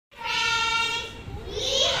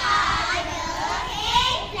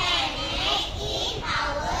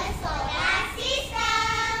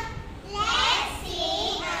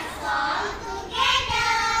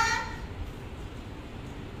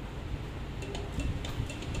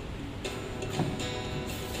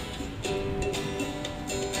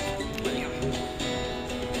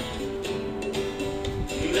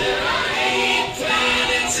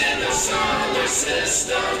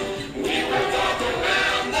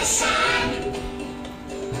the sun.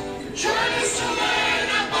 Join us to learn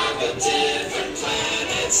about the different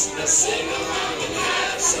planets. Now sing along and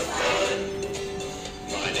have some fun.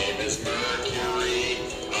 My name is Mercury.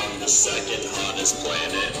 I'm the second hottest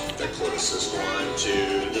planet, the closest one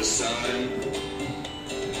to the sun.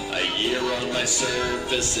 A year on my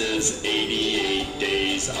surface is 88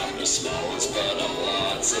 days. I'm the smallest, but I'm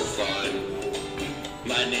lots of fun.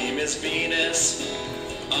 My name is Venus.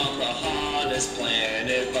 I'm the hottest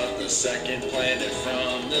planet, but the second planet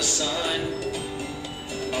from the sun.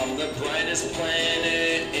 I'm the brightest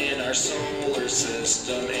planet in our solar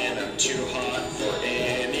system, and I'm too hot for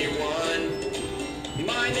anyone.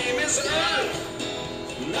 My name is Earth.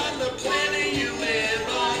 Not the planet you live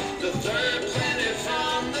on, the third planet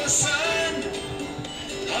from the sun.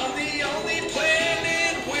 I'm the only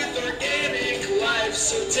planet with organic life,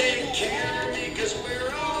 so take care of me, 'cause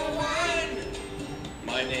we're all one.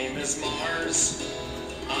 My name is Mars.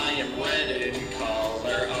 I am red in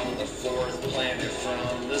color. I'm the fourth planet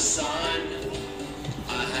from the sun.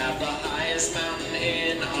 I have the highest mountain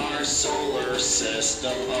in our solar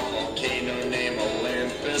system, a volcano named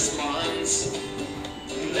Olympus Mons.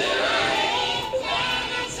 There are 8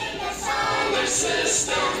 planets in the solar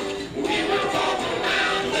system. We revolve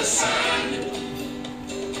around the sun.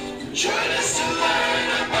 Join us to learn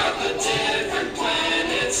about the different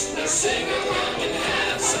planets. Now sing along and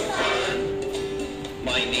have some fun.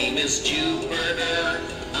 My name is Jupiter.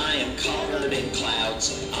 I am covered in clouds.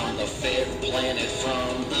 I'm the 5th planet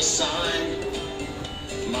from the sun.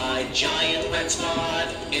 My giant red spot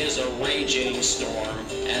is a raging storm.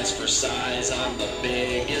 As for size, I'm the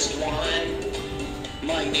biggest one.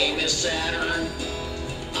 My name is Saturn.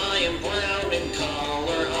 I am brown in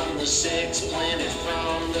color. I'm the 6th planet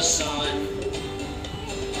from the sun.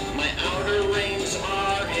 My outer rings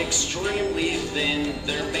are extremely thin.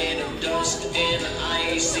 They're made of dust and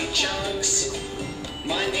icy chunks.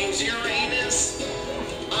 My name's Uranus.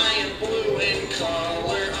 I am blue in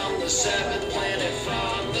color. I'm the 7th planet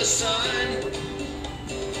from the sun.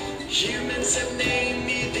 Humans have named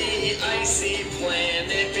me the icy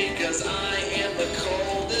planet because I am the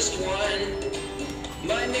coldest one.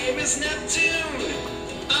 My name is Neptune.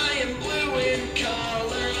 I am blue in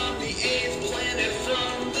color. I'm the 8th planet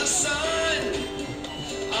from the sun.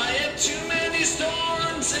 I have too many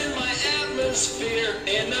storms in my atmosphere,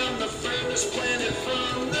 and I'm the furthest planet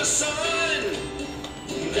from the sun.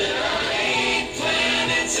 There are 8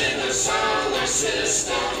 planets in the solar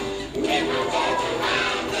system. We revolve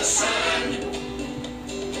around the sun.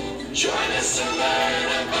 Join us to learn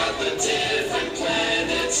about the different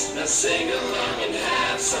planets. Now sing along and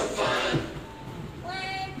have some fun.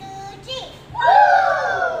 1, 2, 3. Woo!